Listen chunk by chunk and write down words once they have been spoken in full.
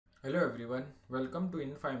Hello everyone, welcome to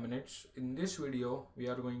In 5 Minutes. In this video, we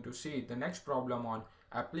are going to see the next problem on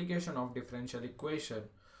application of differential equation.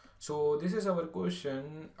 So this is our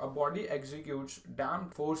question. A body executes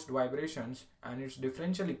damped forced vibrations and its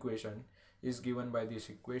differential equation is given by this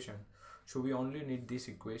equation. So we only need this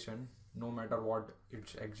equation no matter what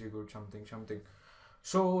it executes something.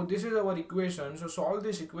 So this is our equation. So solve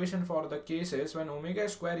this equation for the cases when omega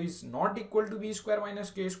square is not equal to b square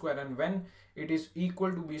minus k square and when it is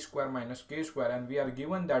equal to b square minus k square, and we are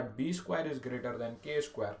given that b square is greater than k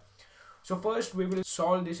square. So first we will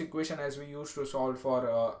solve this equation as we used to solve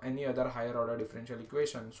for any other higher order differential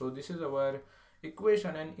equation. So this is our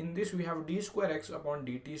equation, and in this we have d square x upon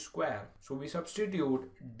dt square. So we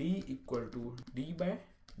substitute d equal to d by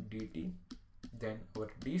dt, then our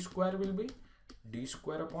d square will be d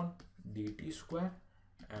square upon dt square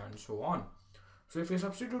and so on. So if we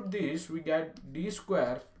substitute this, we get d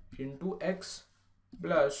square into x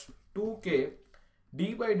plus 2k.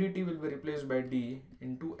 D by dt will be replaced by d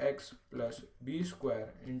into x plus b square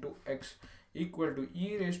into x equal to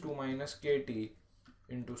e raised to minus kt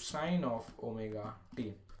into sine of omega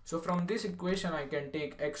t. So from this equation I can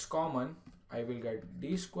take x common. I will get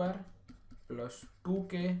d square plus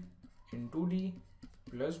 2k into d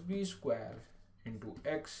plus b square into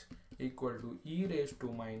x equal to e raised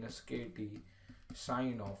to minus kt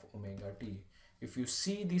sine of omega t. If you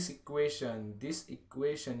see this equation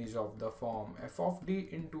is of the form f of d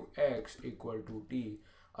into x equal to t.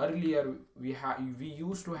 Earlier we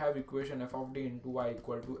used to have equation f of d into y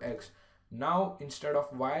equal to x. Now instead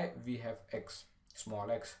of y we have x, small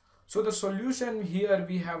x. So the solution here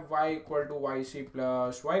we have y equal to yc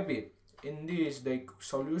plus yp. In this the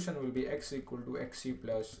solution will be x equal to xc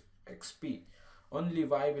plus xp. Only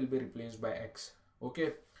y will be replaced by x.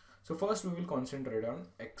 Okay. So first we will concentrate on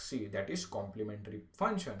xc, that is complementary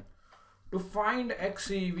function. To find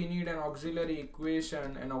xc we need an auxiliary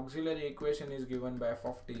equation. An auxiliary equation is given by f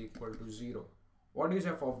of t equal to 0. What is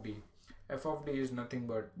f of d? F of d is nothing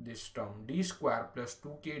but this term d square plus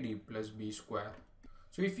 2kd plus b square.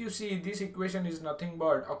 So if you see, this equation is nothing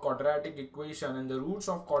but a quadratic equation, and the roots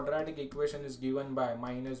of quadratic equation is given by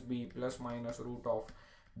minus b plus minus root of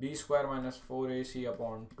b square minus 4ac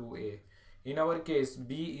upon 2a. In our case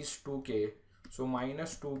b is 2k, so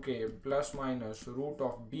minus 2k plus minus root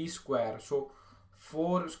of b square, so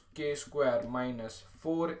 4k square minus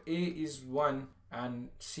 4a is 1 and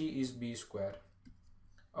c is b square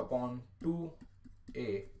upon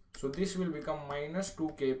 2a. So this will become minus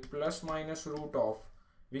 2k plus minus root of,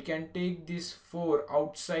 we can take this 4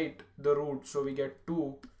 outside the root, so we get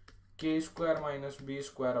 2k square minus b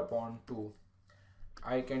square upon 2.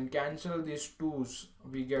 I can cancel these 2's,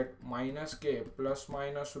 we get minus k plus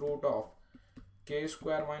minus root of k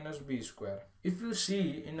square minus b square. If you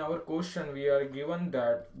see in our question we are given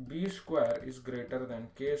that b square is greater than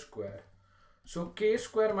k square. So k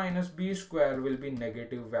square minus b square will be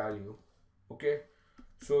negative value. Okay.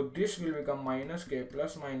 So this will become minus k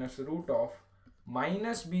plus minus root of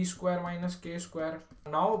minus b square minus k square.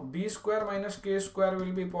 Now b square minus k square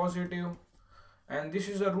will be positive, and this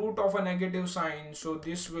is the root of a negative sign, so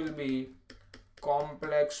this will be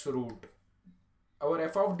complex root. Our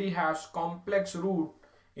f of d has complex root.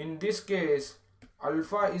 In this case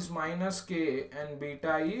alpha is minus k and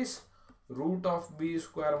beta is root of b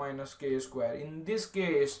square minus k square. In this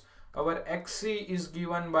case our xc is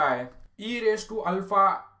given by e raised to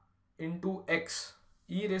alpha into x.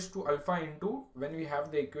 E raised to alpha into, when we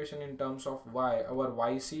have the equation in terms of y, our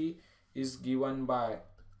yc is given by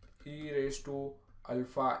e raised to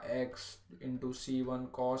alpha x into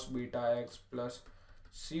c1 cos beta x plus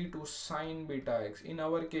c2 sin beta x. In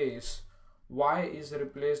our case y is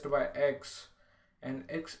replaced by x and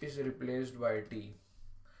x is replaced by t.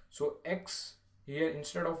 So x here,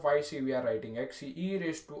 instead of yc we are writing xc e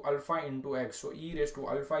raised to alpha into x. So e raised to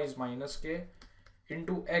alpha is minus k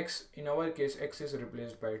into x. In our case x is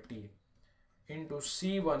replaced by t into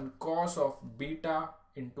c1 cos of beta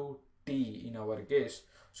into t in our case.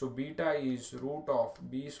 So beta is root of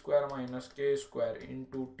b square minus k square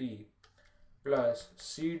into t plus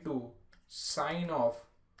c2 sine of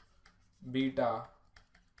beta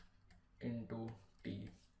into t.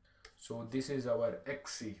 So this is our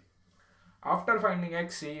xc. After finding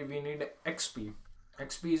xc we need xp.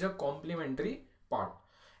 xp is a complementary part.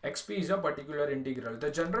 xp is a particular integral. The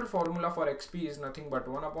general formula for xp is nothing but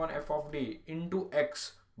 1 upon f of d into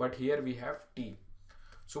x, but here we have t.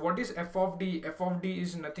 So what is f of d? F of d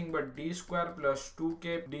is nothing but d square plus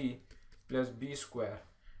 2k d plus b square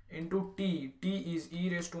into t. T is e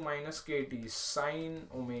raised to minus kt sine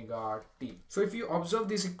omega t. So if you observe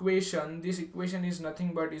this equation is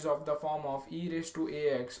nothing but is of the form of e raised to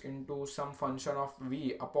ax into some function of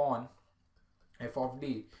v upon f of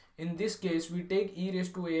d. In this case, we take e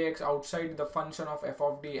raised to ax outside the function of f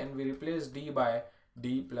of d and we replace d by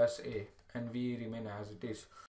d plus a, and v remain as it is.